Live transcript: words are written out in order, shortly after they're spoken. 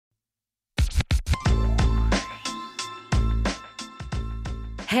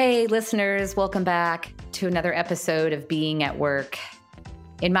Hey, listeners, welcome back to another episode of Being at Work.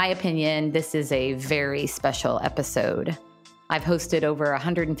 In my opinion, this is a very special episode. I've hosted over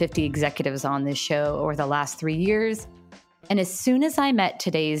 150 executives on this show over the last 3 years. And as soon as I met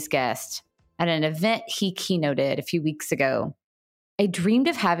today's guest at an event he keynoted a few weeks ago, I dreamed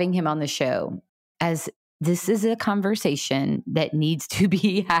of having him on the show, as this is a conversation that needs to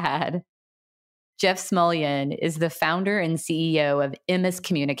be had. Jeff Smulyan is the founder and CEO of Emmis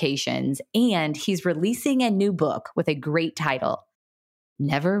Communications, and he's releasing a new book with a great title,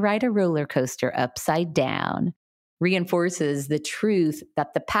 Never Ride a Roller Coaster Upside Down. Reinforces the truth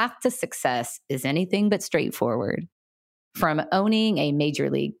that the path to success is anything but straightforward. From owning a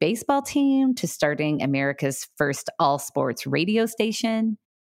Major League Baseball team to starting America's first all-sports radio station,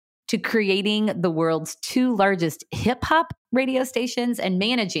 to creating the world's 2 largest hip-hop radio stations and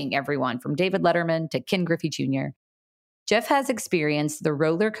managing everyone from David Letterman to Ken Griffey Jr. Jeff has experienced the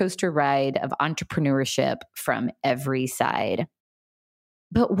roller coaster ride of entrepreneurship from every side.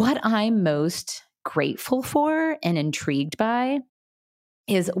 But what I'm most grateful for and intrigued by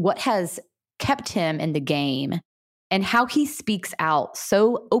is what has kept him in the game and how he speaks out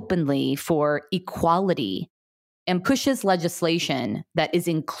so openly for equality and pushes legislation that is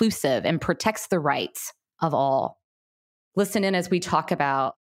inclusive and protects the rights of all. Listen in as we talk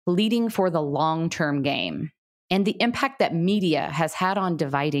about leading for the long-term game and the impact that media has had on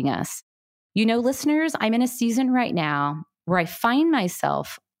dividing us. You know, listeners, I'm in a season right now where I find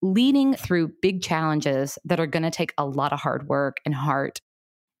myself leading through big challenges that are going to take a lot of hard work and heart.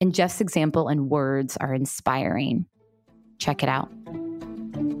 And Jeff's example and words are inspiring. Check it out.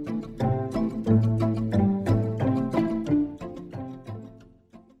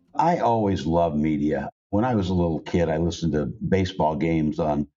 I always loved media. When I was a little kid, I listened to baseball games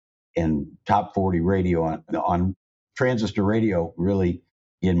in top 40 radio on transistor radio, really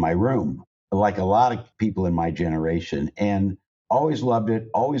in my room, like a lot of people in my generation, and always loved it,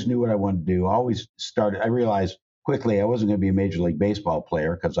 always knew what I wanted to do, I realized quickly I wasn't going to be a Major League Baseball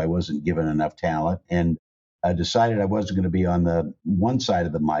player because I wasn't given enough talent, and I decided I wasn't going to be on the one side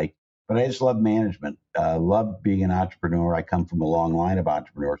of the mic, but I just loved management, loved being an entrepreneur. I come from a long line of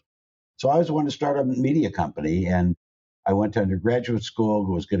entrepreneurs. So I always wanted to start a media company, and I went to undergraduate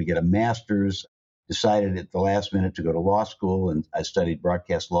school, was going to get a master's, decided at the last minute to go to law school, and I studied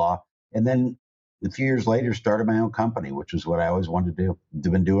broadcast law. And then a few years later, started my own company, which is what I always wanted to do.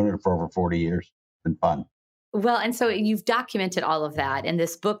 I've been doing it for over 40 years. It's been fun. Well, and so you've documented all of that in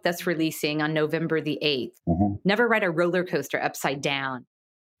this book that's releasing on November the 8th, Never Ride a Roller Coaster Upside Down.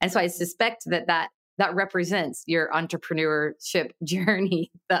 And so I suspect that represents your entrepreneurship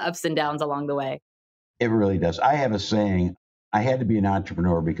journey, the ups and downs along the way. It really does. I have a saying, I had to be an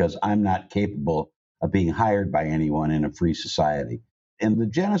entrepreneur because I'm not capable of being hired by anyone in a free society. And the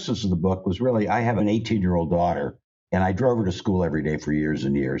genesis of the book was really, I have an 18-year-old daughter, and I drove her to school every day for years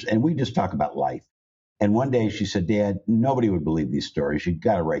and years. And we just talk about life. And one day she said, Dad, nobody would believe these stories. You've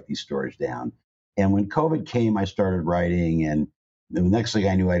got to write these stories down. And when COVID came, I started writing, and the next thing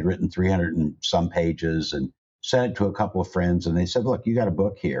I knew, I'd written 300 and some pages and sent it to a couple of friends. And they said, look, you got a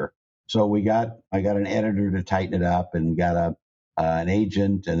book here. So I got an editor to tighten it up, and got an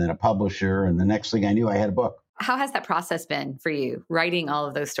agent and then a publisher. And the next thing I knew, I had a book. How has that process been for you, writing all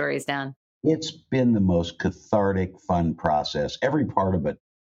of those stories down? It's been the most cathartic, fun process. Every part of it.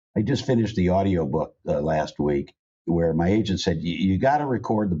 I just finished the audiobook last week, where my agent said, you got to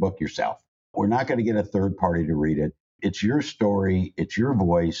record the book yourself. We're not going to get a third party to read it. It's your story. It's your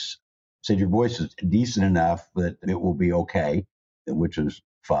voice. Said your voice is decent enough that it will be okay, which is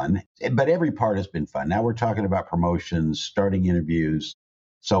fun. But every part has been fun. Now we're talking about promotions, starting interviews.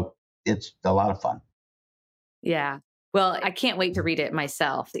 So it's a lot of fun. Yeah. Well, I can't wait to read it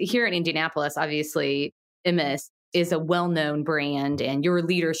myself. Here in Indianapolis, obviously, Emmis is a well-known brand, and your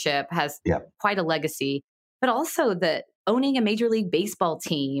leadership has quite a legacy, but also that owning a Major League Baseball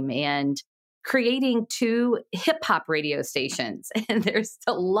team and creating 2 hip-hop radio stations. And there's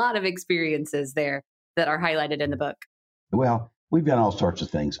a lot of experiences there that are highlighted in the book. Well, we've done all sorts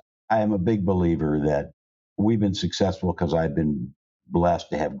of things. I am a big believer that we've been successful because I've been blessed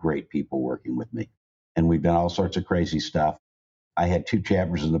to have great people working with me. And we've done all sorts of crazy stuff. I had 2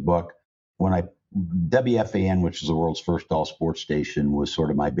 chapters in the book. WFAN, which is the world's first all sports station, was sort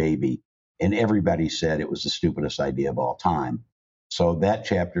of my baby. And everybody said it was the stupidest idea of all time. So that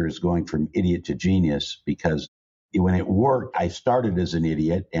chapter is going from idiot to genius, because when it worked, I started as an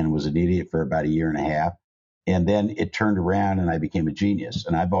idiot and was an idiot for about a year and a half. And then it turned around and I became a genius.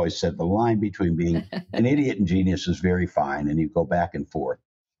 And I've always said the line between being an idiot and genius is very fine, and you go back and forth.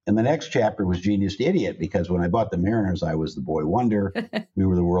 And the next chapter was Genius to Idiot, because when I bought the Mariners, I was the boy wonder. We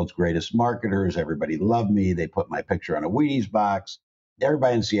were the world's greatest marketers. Everybody loved me. They put my picture on a Wheaties box.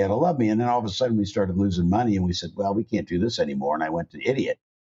 Everybody in Seattle loved me. And then all of a sudden we started losing money and we said, well, we can't do this anymore. And I went to Idiot.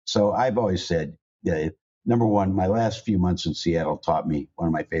 So I've always said, number one, my last few months in Seattle taught me one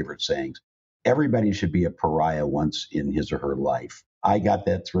of my favorite sayings. Everybody should be a pariah once in his or her life. I got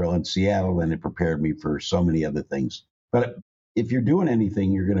that thrill in Seattle, and it prepared me for so many other things. But if you're doing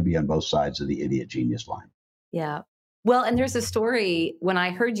anything, you're going to be on both sides of the idiot genius line. Yeah. Well, and there's a story when I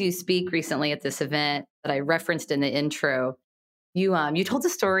heard you speak recently at this event that I referenced in the intro. You told a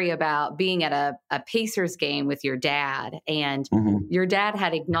story about being at a Pacers game with your dad, and your dad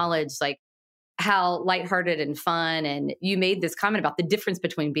had acknowledged like how lighthearted and fun, and you made this comment about the difference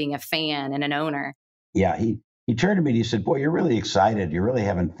between being a fan and an owner. Yeah, he turned to me and he said, "Boy, you're really excited. You're really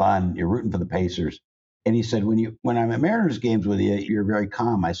having fun. You're rooting for the Pacers." And he said, when I'm at Mariners games with you, you're very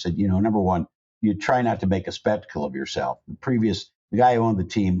calm. I said, number one, you try not to make a spectacle of yourself. The guy who owned the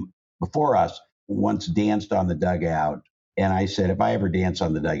team before us once danced on the dugout. And I said, if I ever dance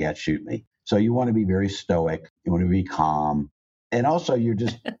on the dugout, shoot me. So you want to be very stoic. You want to be calm. And also you're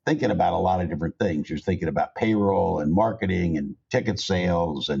just thinking about a lot of different things. You're thinking about payroll and marketing and ticket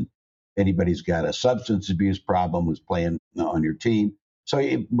sales, and anybody's got a substance abuse problem who's playing on your team. So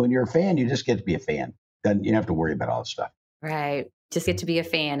when you're a fan, you just get to be a fan. Then you don't have to worry about all this stuff. Right. Just get to be a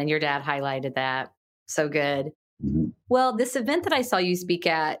fan. And your dad highlighted that. So good. Mm-hmm. Well, this event that I saw you speak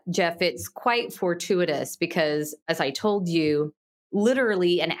at, Jeff, it's quite fortuitous because, as I told you,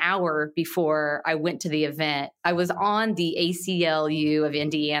 literally an hour before I went to the event, I was on the ACLU of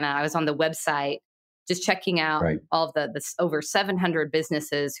Indiana. I was on the website just checking out all of the over 700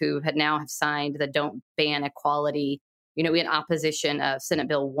 businesses who had signed the Don't Ban Equality, in opposition of Senate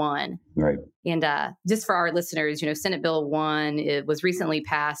Bill 1. Right. And just for our listeners, Senate Bill 1, it was recently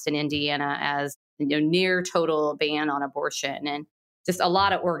passed in Indiana as near total ban on abortion. And just a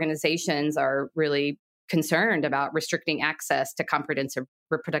lot of organizations are really concerned about restricting access to comprehensive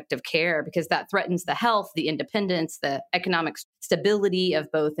reproductive care because that threatens the health, the independence, the economic stability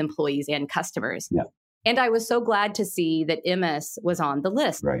of both employees and customers. Yeah. And I was so glad to see that MS was on the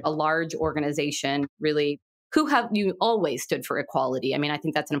list, a large organization really who have you always stood for equality. I mean, I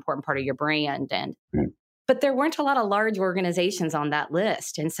think that's an important part of your brand. But there weren't a lot of large organizations on that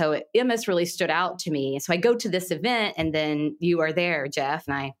list. And so MS really stood out to me. So I go to this event and then you are there, Jeff.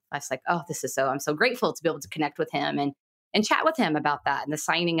 And I was like, oh, I'm so grateful to be able to connect with him and chat with him about that and the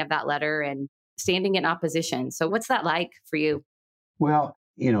signing of that letter and standing in opposition. So what's that like for you? Well,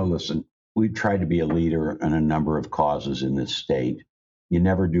 listen, we've tried to be a leader in a number of causes in this state. You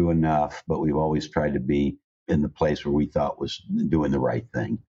never do enough, but we've always tried to be in the place where we thought was doing the right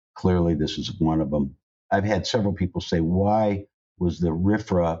thing. Clearly, this is one of them. I've had several people say, why was the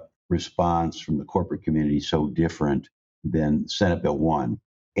RFRA response from the corporate community so different than Senate Bill 1?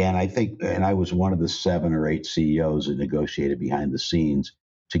 And I was one of the 7 or 8 CEOs that negotiated behind the scenes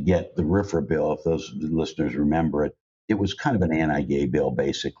to get the RFRA bill. If those listeners remember it, it was kind of an anti-gay bill,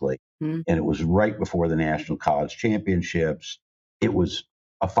 basically. And it was right before the National College Championships. It was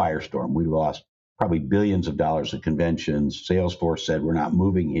a firestorm. We lost probably billions of dollars at conventions. Salesforce said, we're not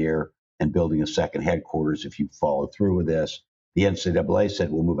moving here and building a second headquarters if you follow through with this. The NCAA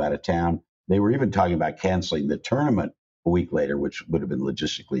said, we'll move out of town. They were even talking about canceling the tournament a week later, which would have been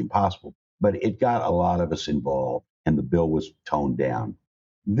logistically impossible. But it got a lot of us involved, and the bill was toned down.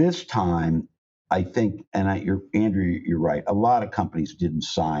 This time, I think, and Andrew, you're right, a lot of companies didn't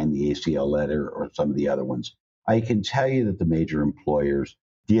sign the ACL letter or some of the other ones. I can tell you that the major employers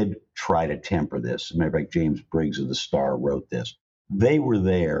did try to temper this. As a matter of fact, James Briggs of the Star wrote this. They were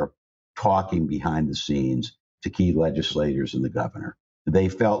there talking behind the scenes to key legislators and the governor. They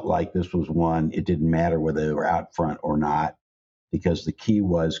felt like this was one, it didn't matter whether they were out front or not, because the key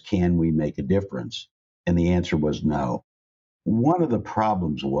was, can we make a difference? And the answer was no. One of the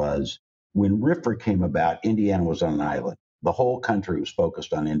problems was when RFRA came about, Indiana was on an island. The whole country was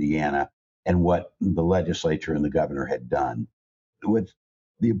focused on Indiana and what the legislature and the governor had done. With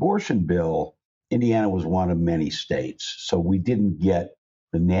the abortion bill, Indiana was one of many states, so we didn't get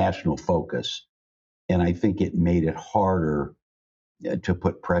the national focus. And I think it made it harder to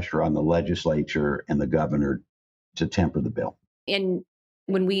put pressure on the legislature and the governor to temper the bill. And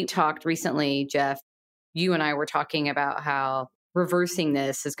when we talked recently, Jeff, you and I were talking about how reversing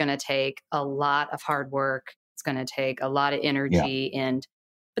this is going to take a lot of hard work. It's going to take a lot of energy.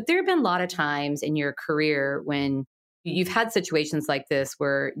 But there have been a lot of times in your career when you've had situations like this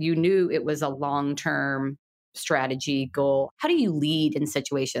where you knew it was a long-term strategy goal. How do you lead in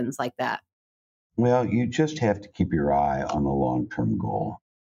situations like that? Well, you just have to keep your eye on the long-term goal.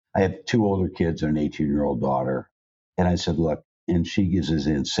 I have two older kids and an 18-year-old daughter. And I said, look, and she is as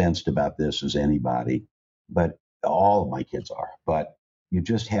incensed about this as anybody, but all of my kids are. But you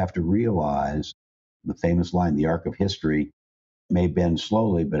just have to realize the famous line, the arc of history may bend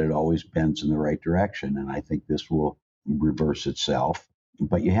slowly, but it always bends in the right direction. And I think this will reverse itself.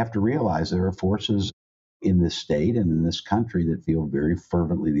 But you have to realize there are forces in this state and in this country that feel very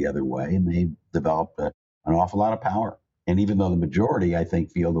fervently the other way, and they've developed an awful lot of power. And even though the majority, I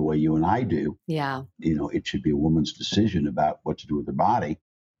think, feel the way you and I do, Yeah. it should be a woman's decision about what to do with her body.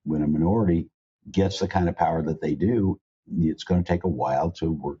 When a minority gets the kind of power that they do, it's going to take a while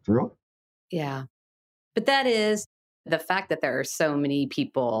to work through it. Yeah. But that is the fact that there are so many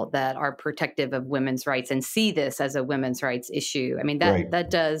people that are protective of women's rights and see this as a women's rights issue. I mean,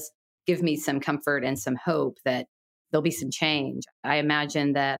 that does give me some comfort and some hope that there'll be some change. I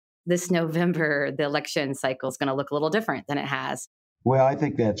imagine that this November, the election cycle is going to look a little different than it has. Well, I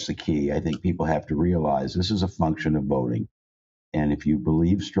think that's the key. I think people have to realize this is a function of voting. And if you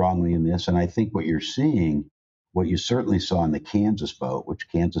believe strongly in this, and I think what you're seeing, what you certainly saw in the Kansas vote, which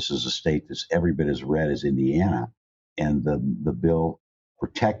Kansas is a state that's every bit as red as Indiana, and the bill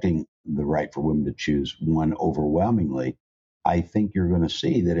protecting the right for women to choose won overwhelmingly, I think you're going to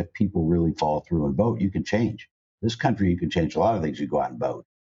see that if people really follow through and vote, you can change. This country, you can change a lot of things. You go out and vote.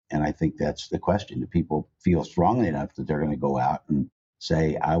 And I think that's the question. Do people feel strongly enough that they're going to go out and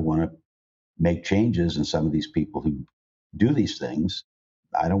say, I want to make changes, and some of these people who do these things,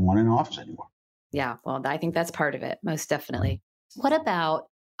 I don't want in office anymore. Yeah, well, I think that's part of it, most definitely. What about,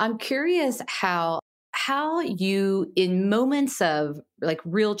 I'm curious how you, in moments of like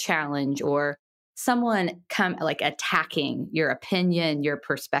real challenge or someone come like attacking your opinion, your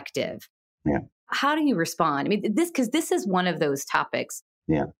perspective, how do you respond? I mean, because this is one of those topics.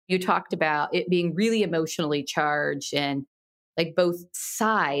 Yeah. You talked about it being really emotionally charged and like both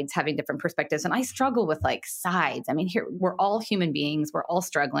sides having different perspectives. And I struggle with like sides. I mean, here we're all human beings. We're all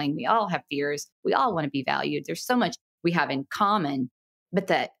struggling. We all have fears. We all want to be valued. There's so much we have in common, but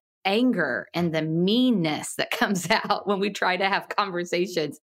the anger and the meanness that comes out when we try to have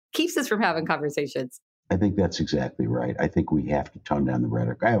conversations keeps us from having conversations. I think that's exactly right. I think we have to tone down the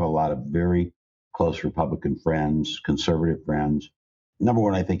rhetoric. I have a lot of very close Republican friends, conservative friends. Number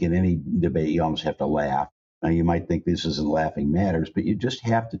one, I think in any debate, you almost have to laugh. Now, you might think this isn't laughing matters, but you just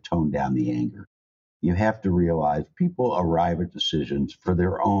have to tone down the anger. You have to realize people arrive at decisions for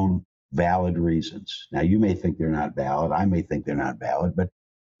their own valid reasons. Now, you may think they're not valid. I may think they're not valid. But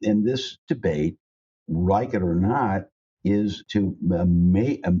in this debate, like it or not, is to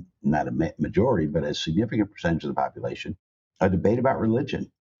not a majority, but a significant percentage of the population, a debate about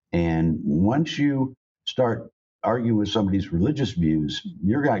religion. And once you start arguing with somebody's religious views,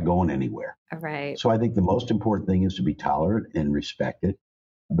 you're not going anywhere. All right. So I think the most important thing is to be tolerant and respect it,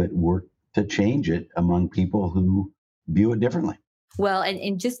 but work to change it among people who view it differently. Well,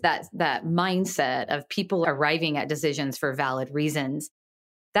 and just that mindset of people arriving at decisions for valid reasons,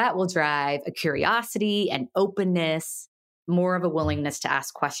 that will drive a curiosity and openness, more of a willingness to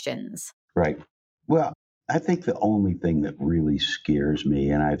ask questions. Right. Well, I think the only thing that really scares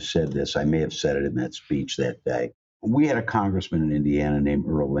me, and I've said this, I may have said it in that speech that day. We had a congressman in Indiana named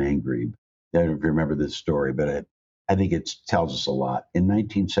Earl Landgrebe. I don't know if you remember this story, but I think it tells us a lot. In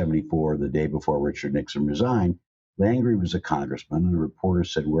 1974, the day before Richard Nixon resigned, Landgrebe was a congressman, and a reporter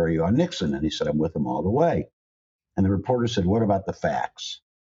said, "Where are you on Nixon?" And he said, "I'm with him all the way." And the reporter said, "What about the facts?"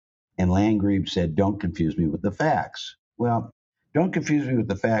 And Landgrebe said, "Don't confuse me with the facts." Well, "Don't confuse me with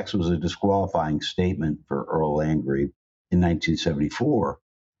the facts" was a disqualifying statement for Earl Landgrebe in 1974.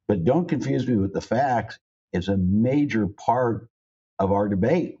 But "don't confuse me with the facts" is a major part of our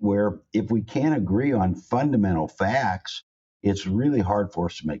debate, where if we can't agree on fundamental facts, it's really hard for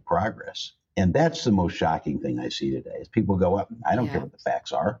us to make progress. And that's the most shocking thing I see today is people go up, I don't care what the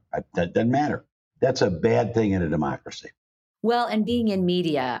facts are. That doesn't matter. That's a bad thing in a democracy. Well, and being in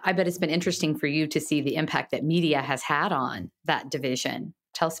media, I bet it's been interesting for you to see the impact that media has had on that division.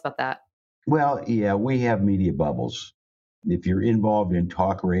 Tell us about that. Well, yeah, we have media bubbles. If you're involved in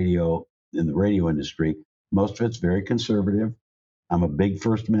talk radio, in the radio industry, most of it's very conservative. I'm a big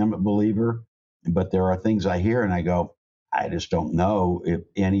First Amendment believer, but there are things I hear and I go, I just don't know if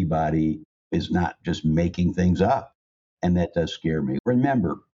anybody is not just making things up. And that does scare me.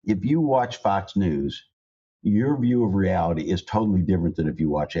 Remember, if you watch Fox News, your view of reality is totally different than if you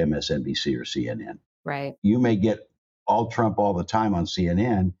watch MSNBC or CNN. Right. You may get all Trump all the time on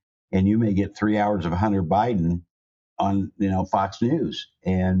CNN, and you may get 3 hours of Hunter Biden on, Fox News.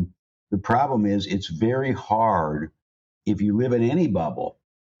 And the problem is it's very hard if you live in any bubble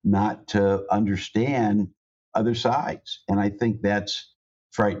not to understand other sides. And I think that's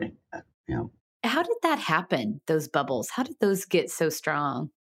frightening. You know. How did that happen, those bubbles? How did those get so strong?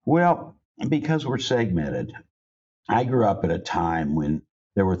 Well, because we're segmented. I grew up at a time when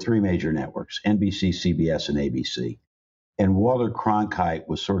there were three major networks, NBC, CBS, and ABC. And Walter Cronkite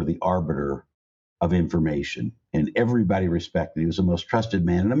was sort of the arbiter of information, and everybody respected. He was the most trusted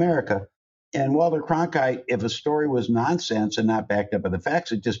man in America. And Walter Cronkite, if a story was nonsense and not backed up by the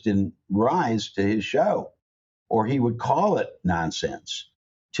facts, it just didn't rise to his show, or he would call it nonsense.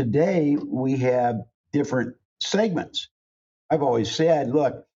 Today, we have different segments. I've always said,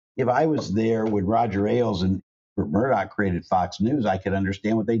 look, if I was there when Roger Ailes and Murdoch created Fox News, I could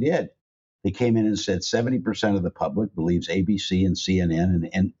understand what they did. They came in and said 70% of the public believes ABC and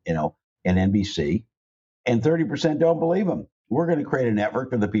CNN and NBC, and 30% don't believe them. We're going to create a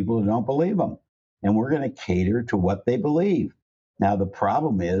network for the people who don't believe them, and we're going to cater to what they believe. Now, the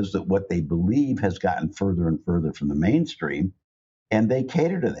problem is that what they believe has gotten further and further from the mainstream, and they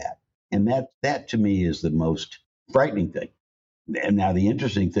cater to that. And that to me is the most frightening thing. And now the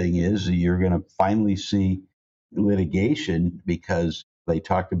interesting thing is you're going to finally see litigation because they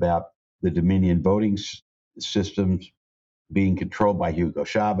talked about the Dominion voting systems being controlled by Hugo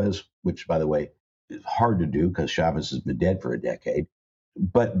Chavez, which, by the way, is hard to do because Chavez has been dead for a decade.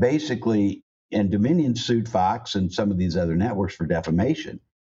 But basically, and Dominion sued Fox and some of these other networks for defamation.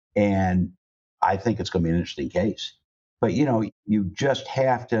 And I think it's going to be an interesting case. But, you just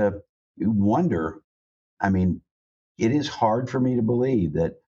have to wonder. I mean, it is hard for me to believe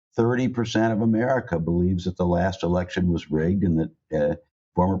that 30% of America believes that the last election was rigged and that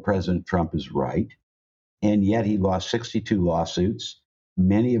former President Trump is right. And yet he lost 62 lawsuits,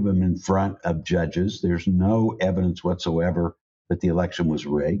 many of them in front of judges. There's no evidence whatsoever that the election was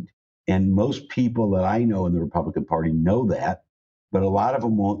rigged. And most people that I know in the Republican Party know that, but a lot of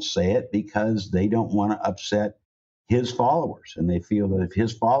them won't say it because they don't want to upset his followers. And they feel that if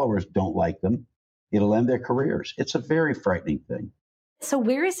his followers don't like them, it'll end their careers. It's a very frightening thing. So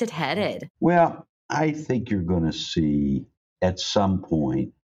where is it headed? Well, I think you're going to see at some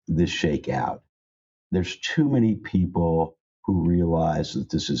point this shake out. There's too many people who realize that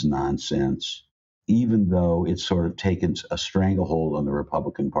this is nonsense, even though it's sort of taken a stranglehold on the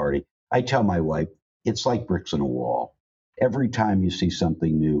Republican Party. I tell my wife, it's like bricks in a wall. Every time you see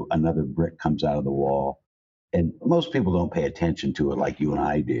something new, another brick comes out of the wall. And most people don't pay attention to it like you and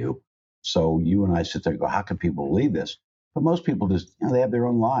I do. So you and I sit there and go, how can people believe this? But most people just, they have their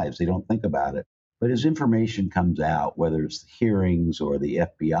own lives. They don't think about it. But as information comes out, whether it's the hearings or the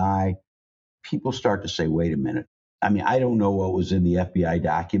FBI, people start to say, wait a minute. I mean, I don't know what was in the FBI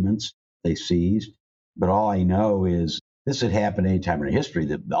documents they seized, but all I know is this had happened any time in history.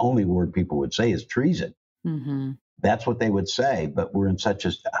 That the only word people would say is treason. Mm-hmm. That's what they would say. But we're in such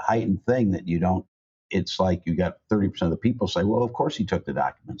a heightened thing that it's like you got 30% of the people say, well, of course he took the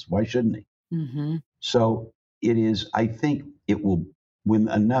documents. Why shouldn't he? Mm-hmm. So it is, I think it will, when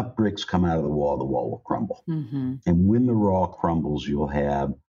enough bricks come out of the wall will crumble. Mm-hmm. And when the wall crumbles, you'll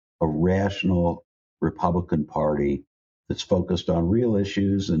have a rational Republican Party that's focused on real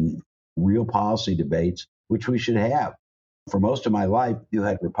issues and real policy debates, which we should have. For most of my life, you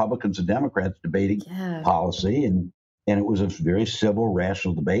had Republicans and Democrats debating policy, and it was a very civil,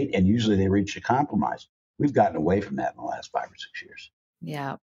 rational debate, and usually they reached a compromise. We've gotten away from that in the last 5 or 6 years.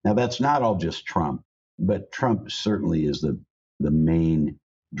 Yeah. Now, that's not all just Trump, but Trump certainly is the main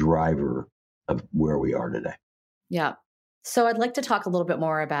driver of where we are today. Yeah. So I'd like to talk a little bit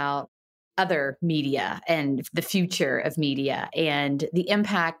more about other media and the future of media and the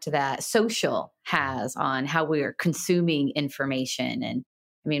impact that social has on how we are consuming information. And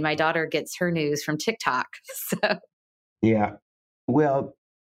I mean, my daughter gets her news from TikTok. So yeah. Well,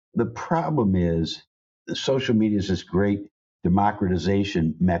 the problem is social media is this great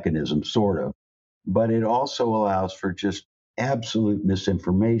democratization mechanism, sort of, but it also allows for just absolute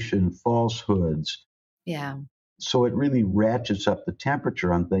misinformation, falsehoods. Yeah. So it really ratchets up the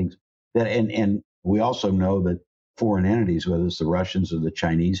temperature on things that, and we also know that foreign entities, whether it's the Russians or the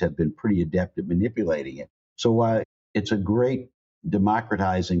Chinese, have been pretty adept at manipulating it. So while it's a great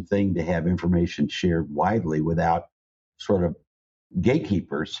democratizing thing to have information shared widely without sort of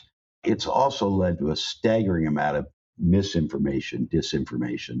gatekeepers, it's also led to a staggering amount of misinformation,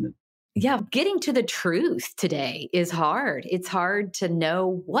 disinformation. Yeah, getting to the truth today is hard. It's hard to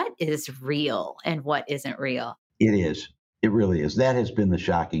know what is real and what isn't real. It is. It really is. That has been the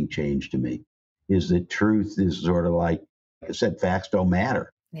shocking change to me, is that truth is sort of like I said, facts don't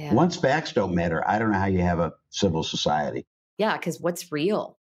matter. Yeah. Once facts don't matter, I don't know how you have a civil society. Yeah, because what's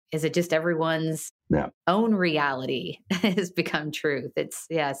real? Is it just everyone's own reality has become truth? It's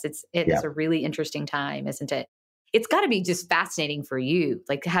a really interesting time, isn't it? it's got to be just fascinating for you,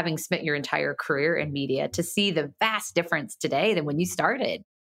 like having spent your entire career in media, to see the vast difference today than when you started.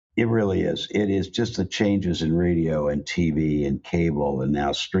 It really is. It is just the changes in radio and TV and cable and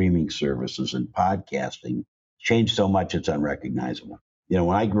now streaming services and podcasting changed so much it's unrecognizable.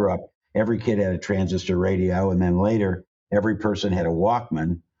 When I grew up, every kid had a transistor radio, and then later every person had a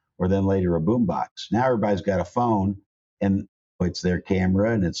Walkman, or then later a boombox. Now everybody's got a phone, and it's their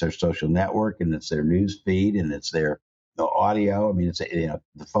camera, and it's their social network, and it's their news feed, and it's their audio. I mean,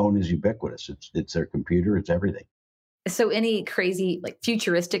 the phone is ubiquitous. It's their computer. It's everything. So any crazy, like,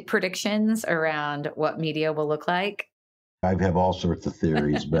 futuristic predictions around what media will look like? I have all sorts of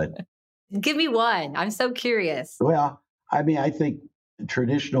theories, but give me one. I'm so curious. Well, I mean, I think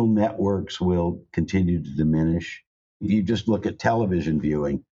traditional networks will continue to diminish. If you just look at television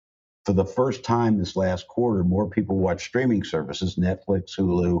viewing, for the first time this last quarter, more people watch streaming services, Netflix,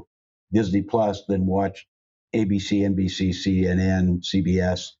 Hulu, Disney Plus, than watch ABC, NBC, CNN,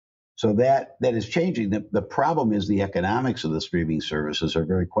 CBS. So that is changing. The problem is the economics of the streaming services are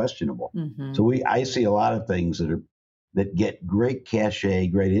very questionable. Mm-hmm. So I see a lot of things that get great cachet,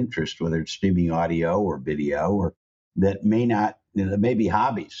 great interest, whether it's streaming audio or video, or that may not, that may be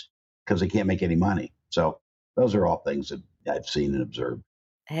hobbies because they can't make any money. So those are all things that I've seen and observed.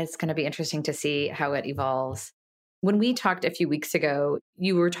 It's going to be interesting to see how it evolves. When we talked a few weeks ago,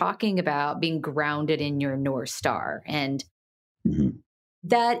 you were talking about being grounded in your North Star. And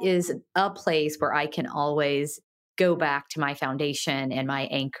that is a place where I can always go back to my foundation and my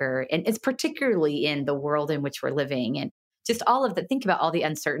anchor. And it's particularly in the world in which we're living, and just all of the, think about all the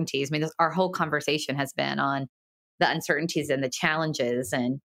uncertainties. I mean, our whole conversation has been on the uncertainties and the challenges.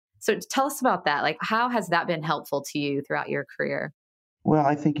 And so tell us about that. Like, how has that been helpful to you throughout your career? Well,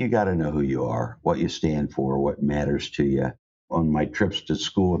 I think you got to know who you are, what you stand for, what matters to you. On my trips to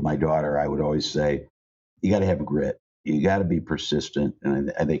school with my daughter, I would always say, you got to have grit. You got to be persistent.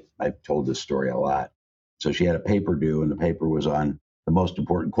 And I think I've told this story a lot. So she had a paper due, and the paper was on the most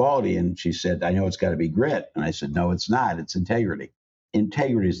important quality. And she said, I know it's got to be grit. And I said, no, it's not. It's integrity.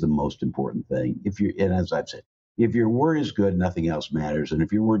 Integrity is the most important thing. And as I've said, if your word is good, nothing else matters. And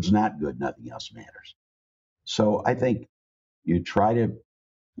if your word's not good, nothing else matters. So I think you try to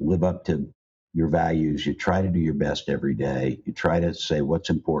live up to your values. You try to do your best every day. You try to say what's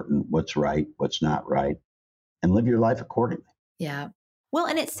important, what's right, what's not right, and live your life accordingly. Yeah. Well,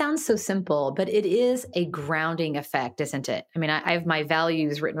 and it sounds so simple, but it is a grounding effect, isn't it? I mean, I have my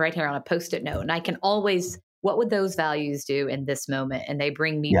values written right here on a Post-it note, and I can always, what would those values do in this moment? And they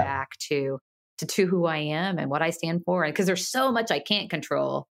bring me back to who I am and what I stand for. And because there's so much I can't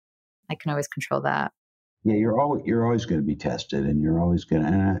control, I can always control that. Yeah, you're always going to be tested, and you're always going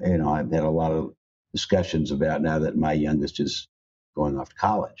to, I've had a lot of discussions about, now that my youngest is going off to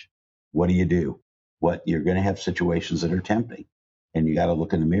college, what do you do? You're going to have situations that are tempting, and you got to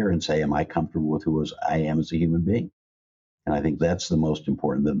look in the mirror and say, am I comfortable with who I am as a human being? And I think that's the most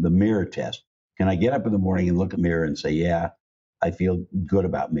important, the mirror test. Can I get up in the morning and look in the mirror and say, yeah, I feel good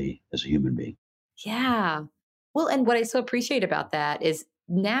about me as a human being? Yeah. Well, and what I so appreciate about that is,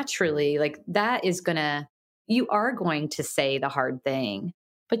 naturally, like, that is you are going to say the hard thing,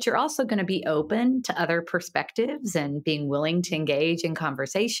 but you're also going to be open to other perspectives and being willing to engage in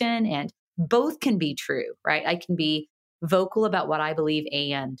conversation. And both can be true, right? I can be vocal about what I believe.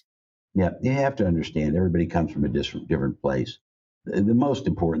 And yeah, you have to understand everybody comes from a different place. The most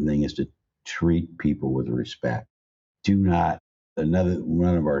important thing is to treat people with respect. Do not,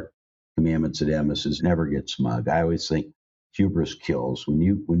 one of our commandments at Emmis is never get smug. I always think hubris kills. When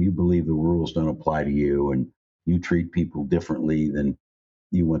you believe the rules don't apply to you and you treat people differently than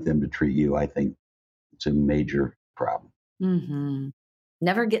you want them to treat you, I think it's a major problem. Mm-hmm.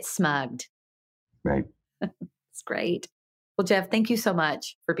 Never get smugged. Right. It's great. Well, Jeff, thank you so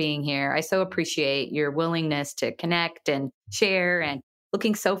much for being here. I so appreciate your willingness to connect and share, and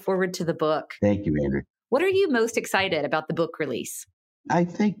looking so forward to the book. Thank you, Andrew. What are you most excited about the book release? I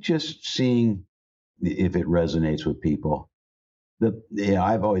think just seeing if it resonates with people.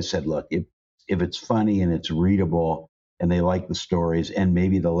 I've always said, look, if it's funny and it's readable and they like the stories and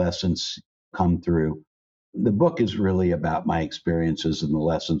maybe the lessons come through, the book is really about my experiences and the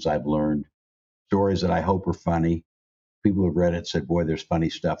lessons I've learned, stories that I hope are funny. People who've read it said, boy, there's funny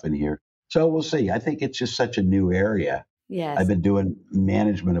stuff in here. So we'll see. I think it's just such a new area. Yes. I've been doing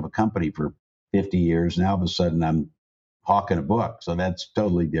management of a company for 50 years. Now, all of a sudden, I'm hawking a book. So that's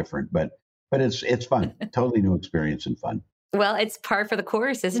totally different. But it's fun. Totally new experience and fun. Well, it's par for the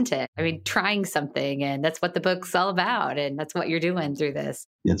course, isn't it? I mean, trying something, and that's what the book's all about. And that's what you're doing through this.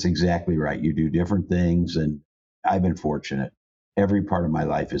 It's exactly right. You do different things. And I've been fortunate. Every part of my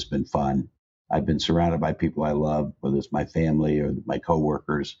life has been fun. I've been surrounded by people I love, whether it's my family or my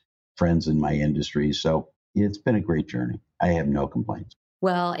coworkers, friends in my industry. So it's been a great journey. I have no complaints.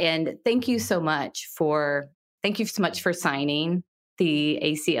 Well, and thank you so much for signing the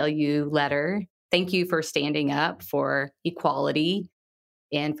ACLU letter. Thank you for standing up for equality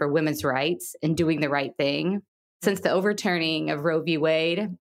and for women's rights and doing the right thing. Since the overturning of Roe v. Wade,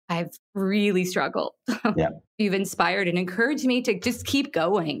 I've really struggled. Yeah. You've inspired and encouraged me to just keep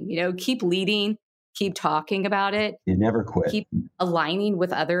going, keep leading, keep talking about it. You never quit. Keep aligning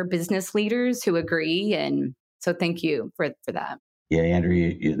with other business leaders who agree. And so thank you for that. Yeah,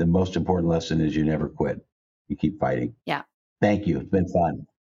 Andrea, the most important lesson is you never quit. You keep fighting. Yeah. Thank you. It's been fun.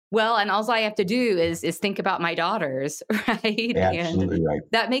 Well, and all I have to do is think about my daughters, right? Absolutely and right.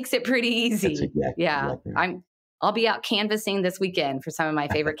 That makes it pretty easy. That's exactly right. I'll be out canvassing this weekend for some of my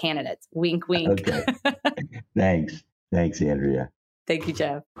favorite candidates. Wink, wink. Okay. Thanks, Andrea. Thank you,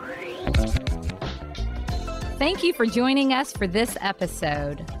 Jeff. Thank you for joining us for this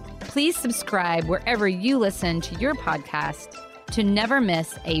episode. Please subscribe wherever you listen to your podcast to never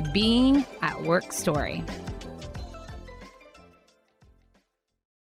miss a Being at Work story.